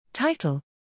Title: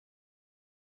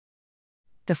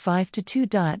 The 5-2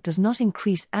 diet does not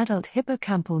increase adult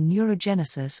hippocampal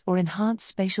neurogenesis or enhance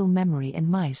spatial memory in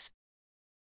mice.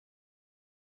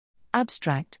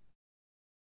 Abstract: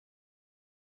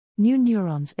 New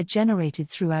neurons are generated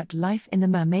throughout life in the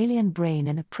mammalian brain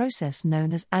in a process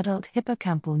known as adult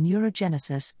hippocampal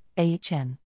neurogenesis,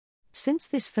 AHN. Since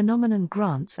this phenomenon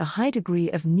grants a high degree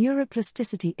of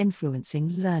neuroplasticity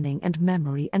influencing learning and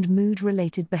memory and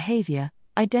mood-related behavior,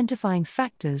 identifying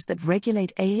factors that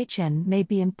regulate AHN may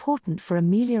be important for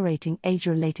ameliorating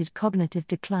age-related cognitive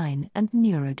decline and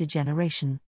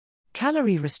neurodegeneration.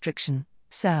 Calorie restriction,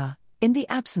 CR, in the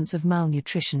absence of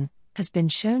malnutrition, has been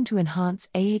shown to enhance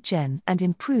AHN and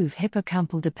improve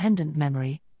hippocampal-dependent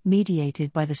memory,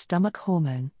 mediated by the stomach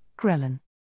hormone, ghrelin.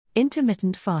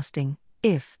 Intermittent fasting,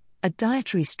 IF, a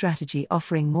dietary strategy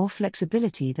offering more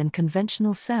flexibility than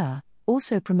conventional CR,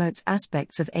 also promotes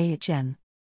aspects of AHN.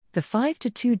 The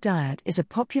 5-2 diet is a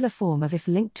popular form of IF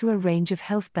linked to a range of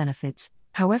health benefits,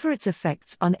 however its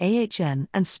effects on AHN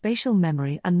and spatial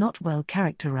memory are not well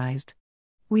characterized.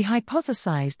 We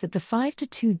hypothesized that the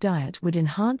 5-2 diet would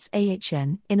enhance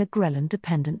AHN in a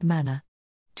ghrelin-dependent manner.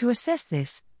 To assess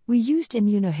this, we used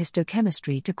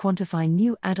immunohistochemistry to quantify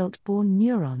new adult-born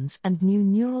neurons and new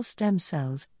neural stem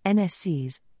cells,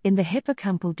 NSCs, in the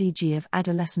hippocampal DG of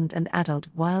adolescent and adult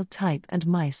wild-type and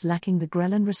mice lacking the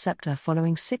ghrelin receptor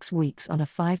following 6 weeks on a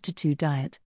 5-2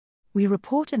 diet. We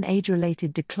report an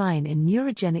age-related decline in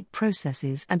neurogenic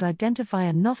processes and identify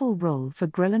a novel role for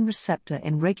ghrelin receptor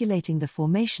in regulating the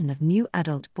formation of new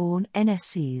adult-born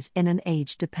NSCs in an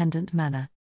age-dependent manner.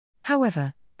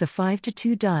 However, the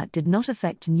 5-2 diet did not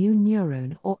affect new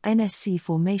neuron or NSC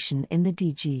formation in the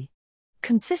DG.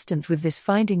 Consistent with this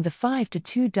finding, the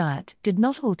 5-2 diet did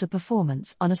not alter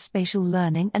performance on a spatial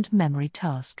learning and memory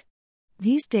task.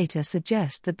 These data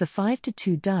suggest that the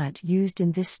 5-2 diet used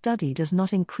in this study does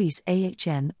not increase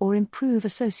AHN or improve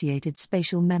associated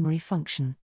spatial memory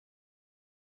function.